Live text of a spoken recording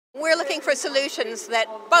we're looking for solutions that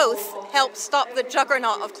both help stop the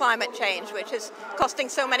juggernaut of climate change, which is costing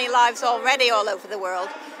so many lives already all over the world,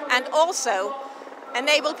 and also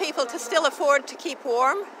enable people to still afford to keep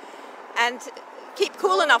warm and keep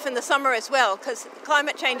cool enough in the summer as well, because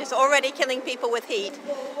climate change is already killing people with heat,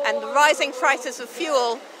 and the rising prices of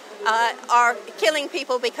fuel are killing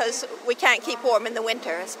people because we can't keep warm in the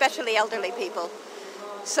winter, especially elderly people.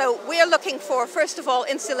 So we're looking for, first of all,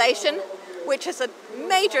 insulation, which is a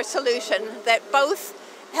major solution that both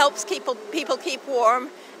helps people keep warm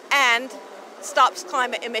and stops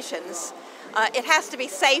climate emissions. It has to be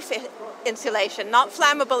safe insulation, not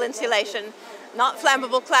flammable insulation, not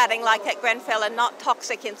flammable cladding like at Grenfell, and not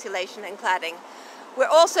toxic insulation and cladding. We're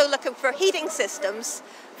also looking for heating systems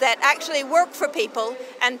that actually work for people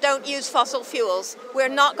and don't use fossil fuels. We're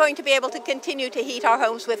not going to be able to continue to heat our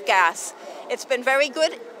homes with gas. It's been very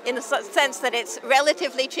good in the sense that it's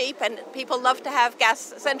relatively cheap and people love to have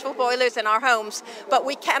gas central boilers in our homes, but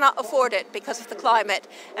we cannot afford it because of the climate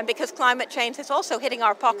and because climate change is also hitting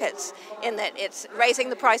our pockets in that it's raising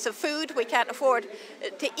the price of food. We can't afford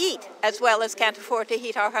to eat as well as can't afford to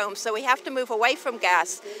heat our homes, so we have to move away from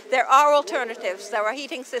gas. There are alternatives. There are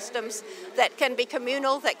heating systems that can be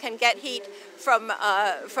communal, that can get heat from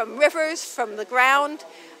rivers, from the ground,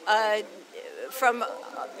 from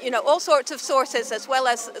all sorts of sources, as well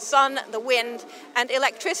as sun, the wind, and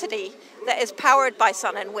electricity that is powered by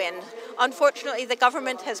sun and wind. Unfortunately, the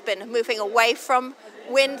government has been moving away from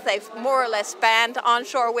wind. They've more or less banned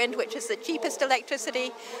onshore wind, which is the cheapest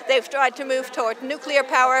electricity. They've tried to move toward nuclear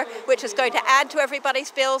power, which is going to add to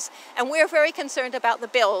everybody's bills, and we're very concerned about the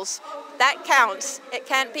bills. That counts. It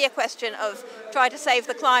can't be a question of try to save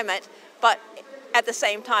the climate, but at the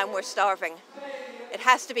same time we're starving. It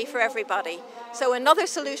has to be for everybody. So another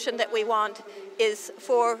solution that we want is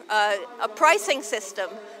for a pricing system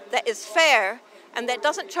that is fair and that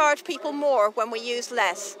doesn't charge people more when we use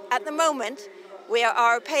less. At the moment, we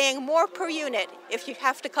are paying more per unit if you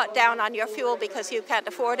have to cut down on your fuel because you can't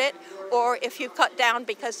afford it, or if you cut down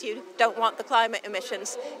because you don't want the climate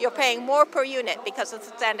emissions. You're paying more per unit because of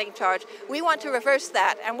the standing charge. We want to reverse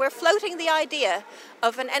that, and we're floating the idea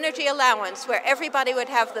of an energy allowance where everybody would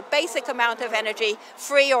have the basic amount of energy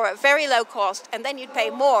free or at very low cost, and then you'd pay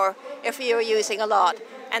more if you were using a lot.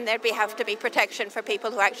 And there'd have to be protection for people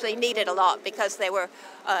who actually need it a lot because they were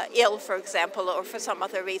ill, for example, or for some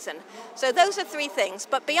other reason. So those are three things.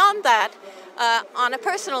 But beyond that, on a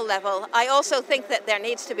personal level, I also think that there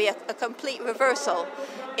needs to be a complete reversal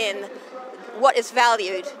in what is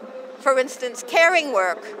valued. For instance, caring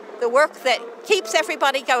work, the work that keeps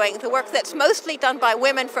everybody going, the work that's mostly done by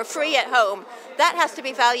women for free at home, that has to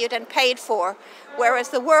be valued and paid for. Whereas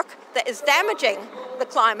the work that is damaging the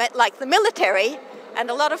climate, like the military, and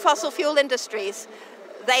a lot of fossil fuel industries,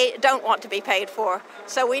 they don't want to be paid for.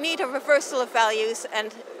 So we need a reversal of values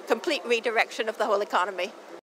and complete redirection of the whole economy.